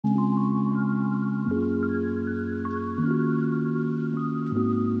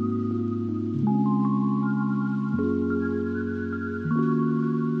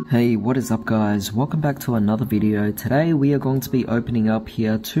Hey, what is up guys? Welcome back to another video. Today we are going to be opening up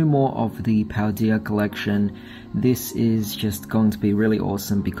here two more of the Paldea collection. This is just going to be really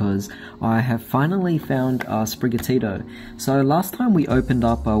awesome because I have finally found Sprigatito. So last time we opened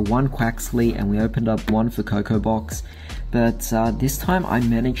up one Quaxly and we opened up one Fuecoco box. But this time I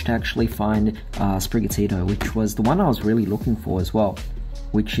managed to actually find Sprigatito, which was the one I was really looking for as well.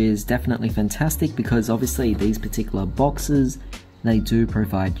 Which is definitely fantastic because obviously these particular boxes, they do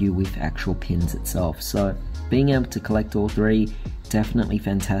provide you with actual pins itself, so being able to collect all three, definitely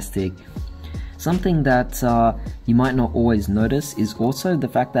fantastic. Something that you might not always notice is also the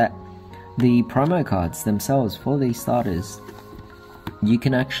fact that the promo cards themselves for these starters, you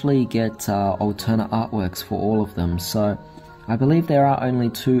can actually get alternate artworks for all of them. So I believe there are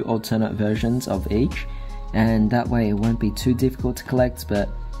only 2 alternate versions of each, and that way it won't be too difficult to collect. But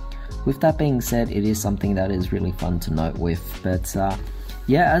with that being said, it is something that is really fun to note with. But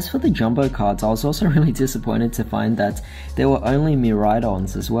yeah, as for the jumbo cards, I was also really disappointed to find that there were only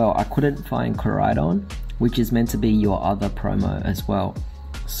Miraidons as well. I couldn't find Coridon, which is meant to be your other promo as well.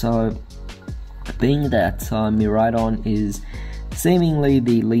 So being that Miraidon is seemingly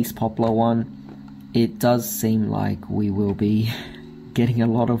the least popular one, it does seem like we will be getting a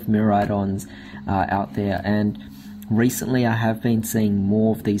lot of Miraidons out there. And recently I have been seeing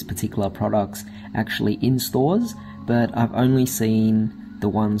more of these particular products actually in stores, but I've only seen the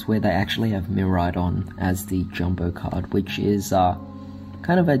ones where they actually have Miraidon as the jumbo card, which is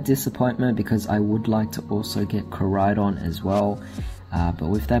kind of a disappointment because I would like to also get Coridon as well. But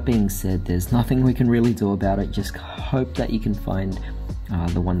with that being said, there's nothing we can really do about it. Just hope that you can find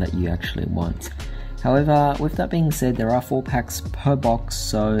the one that you actually want. However, with that being said, there are 4 packs per box,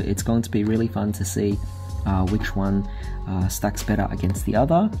 so it's going to be really fun to see which one stacks better against the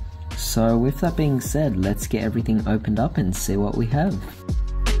other. So with that being said, let's get everything opened up and see what we have.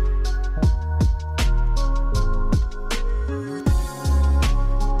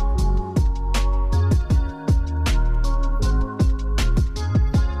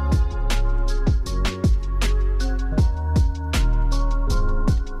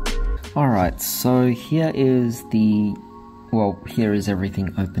 Alright, so here is here is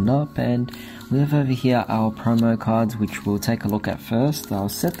everything opened up, and we have over here our promo cards, which we'll take a look at first. I'll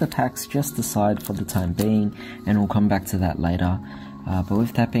set the packs just aside for the time being, and we'll come back to that later. But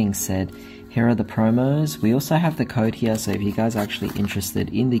with that being said, here are the promos. We also have the code here, so if you guys are actually interested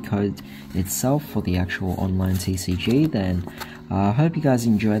in the code itself for the actual online TCG, then I hope you guys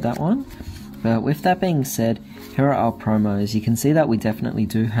enjoy that one. But with that being said, here are our promos. You can see that we definitely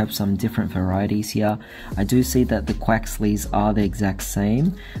do have some different varieties here. I do see that the Quaxlys are the exact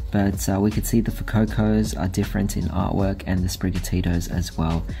same, but we could see the Fuecocos are different in artwork, and the Sprigatitos as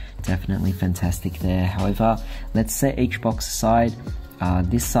well. Definitely fantastic there. However, let's set each box aside.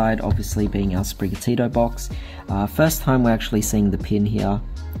 This side obviously being our Sprigatito box. First time we're actually seeing the pin here,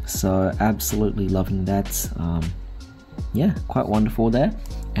 so absolutely loving that. Yeah, quite wonderful there.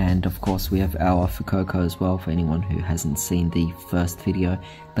 And of course we have our Fuecoco as well for anyone who hasn't seen the first video,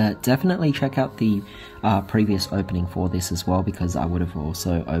 but definitely check out the previous opening for this as well, because I would have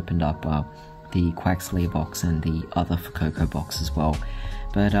also opened up the Quaxly box and the other Fuecoco box as well.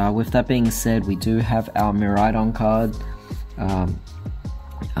 But with that being said, we do have our Miraidon card,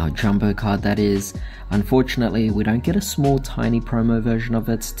 our jumbo card that is. Unfortunately we don't get a small tiny promo version of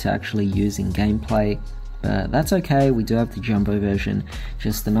it to actually use in gameplay. But that's okay, we do have the jumbo version,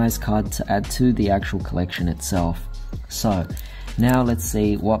 just a nice card to add to the actual collection itself. So, now let's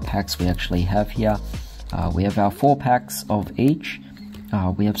see what packs we actually have here. We have our 4 packs of each.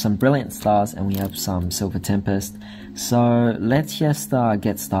 We have some Brilliant Stars and we have some Silver Tempest. So, let's just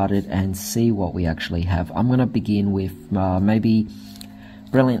get started and see what we actually have. I'm going to begin with maybe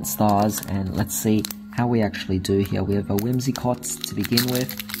Brilliant Stars, and let's see how we actually do here. We have a Whimsicots to begin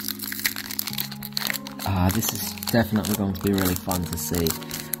with. This is definitely going to be really fun to see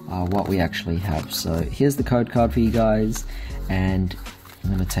what we actually have. So here's the code card for you guys, and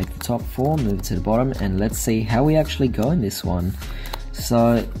I'm going to take the top 4, move it to the bottom, and let's see how we actually go in this one.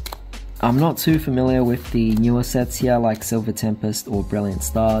 So I'm not too familiar with the newer sets here like Silver Tempest or Brilliant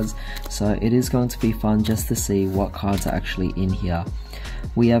Stars, so it is going to be fun just to see what cards are actually in here.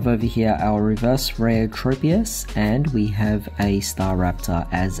 We have over here our reverse rare Tropius, and we have a Staraptor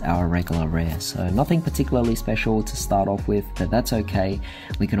as our regular rare. So nothing particularly special to start off with, but that's okay.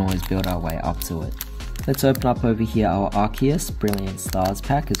 We can always build our way up to it. Let's open up over here our Arceus Brilliant Stars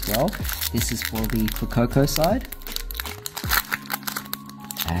pack as well. This is for the Fuecoco side.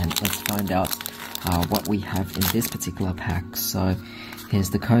 And let's find out what we have in this particular pack. So here's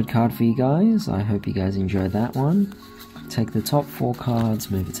the code card for you guys. I hope you guys enjoy that one. take the top 4 cards,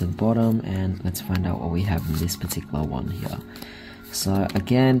 move it to the bottom, and let's find out what we have in this particular one here. So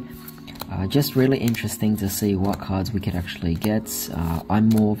again, just really interesting to see what cards we could actually get. I'm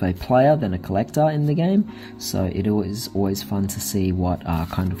more of a player than a collector in the game, so it is always fun to see what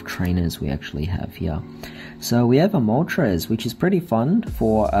kind of trainers we actually have here. So we have a Moltres, which is pretty fun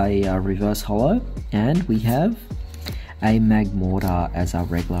for a reverse holo, and we have a Magmortar as our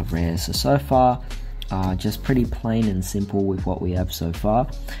regular rare. So far, just pretty plain and simple with what we have so far.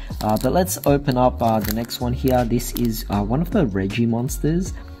 But let's open up the next one here. This is one of the Reggie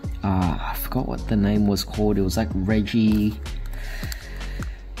monsters. I forgot what the name was called. It was like Reggie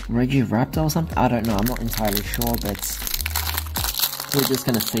Raptor or something. I don't know, I'm not entirely sure, but we're just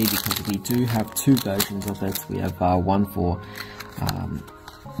gonna see because we do have 2 versions of it. We have one for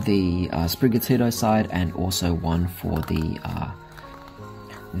the Sprigatito side, and also one for the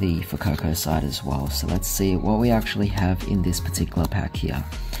Fuecoco side as well. So let's see what we actually have in this particular pack here.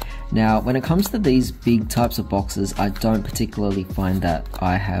 Now, when it comes to these big types of boxes, I don't particularly find that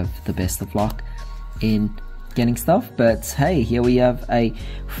I have the best of luck in getting stuff, but hey, here we have a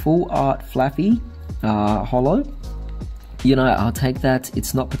full art Flaffy holo. You know, I'll take that.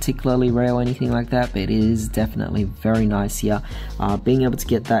 It's not particularly rare or anything like that, but it is definitely very nice here. Being able to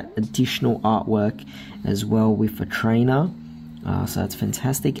get that additional artwork as well with a trainer. So that's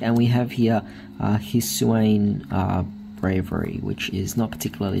fantastic. And we have here Hisuian Bravery, which is not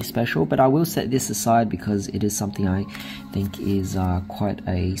particularly special, but I will set this aside because it is something I think is quite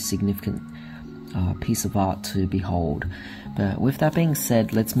a significant piece of art to behold. But with that being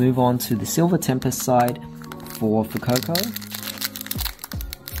said, let's move on to the Silver Tempest side for Fuecoco.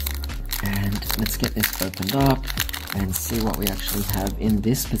 And let's get this opened up and see what we actually have in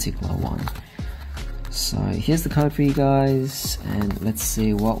this particular one. So here's the code for you guys, and let's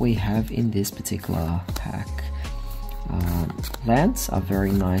see what we have in this particular pack. Lance, a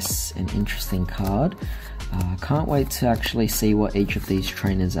very nice and interesting card. Can't wait to actually see what each of these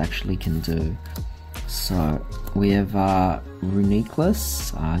trainers actually can do. So we have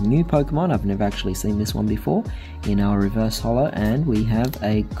Runikless, new Pokemon. I've never actually seen this one before in our reverse holo, and we have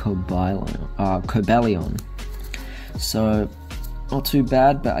a Cobalion. So not too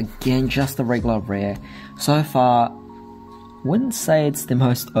bad, but again, just a regular rare. So far, wouldn't say it's the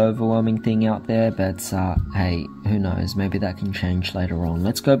most overwhelming thing out there, but hey, who knows, maybe that can change later on.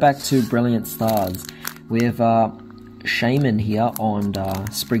 Let's go back to Brilliant Stars. We have Shaman here on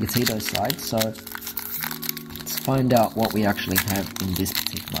Sprigatito's side, so let's find out what we actually have in this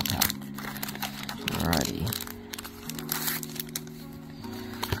particular pack. Alrighty.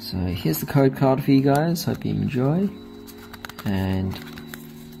 So here's the code card for you guys, hope you enjoy. And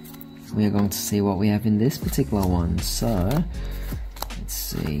we are going to see what we have in this particular one. So let's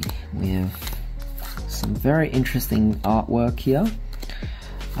see, we have some very interesting artwork here.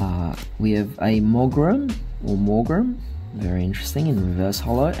 We have a Mogrim, very interesting in reverse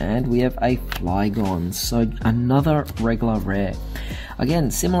holo, and we have a Flygon, so another regular rare.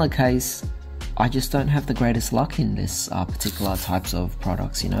 Again, similar case, I just don't have the greatest luck in this particular types of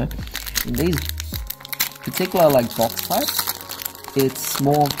products, you know. In these particular like box types, it's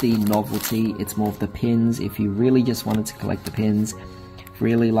more of the novelty, it's more of the pins. If you really just wanted to collect the pins,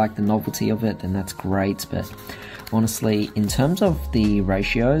 really like the novelty of it, then that's great. But honestly, in terms of the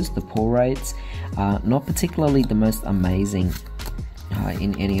ratios, the pull rates, not particularly the most amazing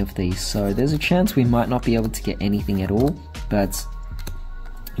in any of these. So there's a chance we might not be able to get anything at all, but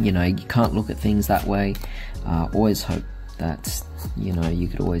you know, you can't look at things that way. Always hope that, you know, you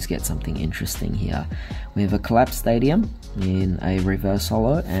could always get something interesting here. We have a Collapse Stadium in a reverse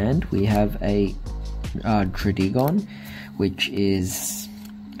holo, and we have a Dredigon, which is,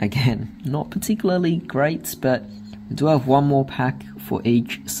 again, not particularly great, but we do have one more pack for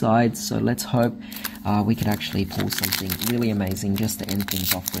each side, so let's hope we can actually pull something really amazing just to end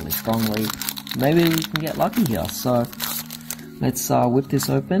things off really strongly. Maybe we can get lucky here, so let's whip this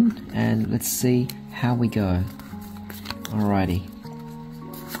open and let's see how we go. Alrighty.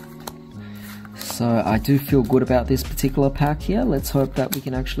 So I do feel good about this particular pack here. Let's hope that we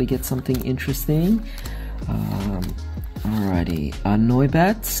can actually get something interesting. Alrighty.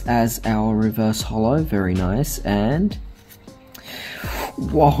 Noibat as our reverse holo, very nice. And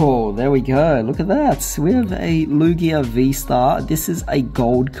whoa, there we go. Look at that. We have a Lugia V-Star. This is a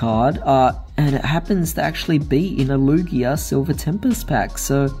gold card, and it happens to actually be in a Lugia Silver Tempest pack.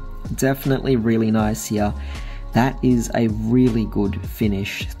 So definitely really nice here. That is a really good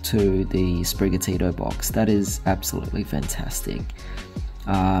finish to the Sprigatito box. That is absolutely fantastic.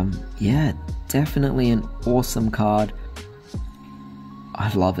 Yeah, definitely an awesome card. I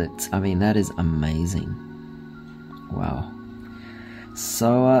love it. I mean, that is amazing. Wow.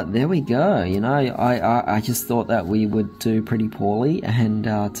 So there we go. You know, I just thought that we would do pretty poorly, and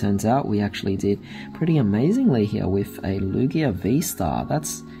turns out we actually did pretty amazingly here with a Lugia V-Star.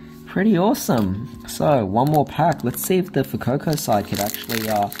 That's pretty awesome. So one more pack. Let's see if the Fuecoco side could actually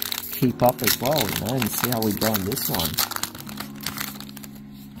keep up as well, you know, and see how we go on this one.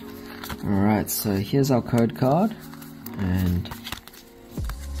 Alright, so here's our code card, and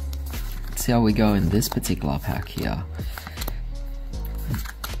let's see how we go in this particular pack here.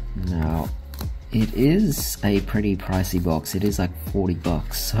 Now, it is a pretty pricey box. It is like 40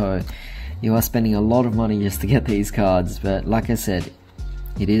 bucks, so you are spending a lot of money just to get these cards, but like I said,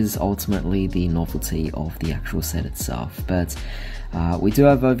 it is ultimately the novelty of the actual set itself. But we do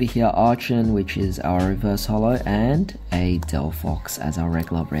have over here Archon, which is our reverse holo, and a Delphox as our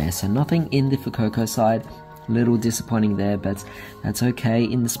regular rare, so nothing in the Fuecoco side. Little disappointing there, but that's okay.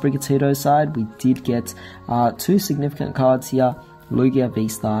 In the Sprigatito side, we did get two significant cards here, Lugia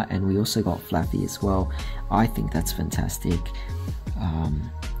V-Star, and we also got Flappy as well. I think that's fantastic.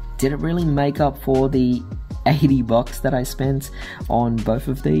 Did it really make up for the 80 bucks that I spent on both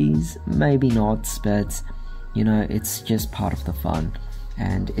of these? Maybe not, but you know, it's just part of the fun,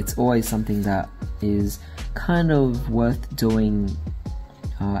 and it's always something that is kind of worth doing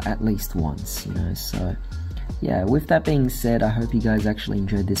at least once, you know. So yeah, with that being said, I hope you guys actually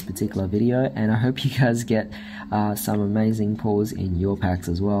enjoyed this particular video, and I hope you guys get some amazing pulls in your packs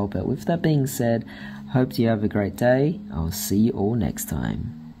as well. But with that being said, hope you have a great day. I'll see you all next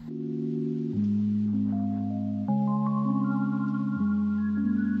time.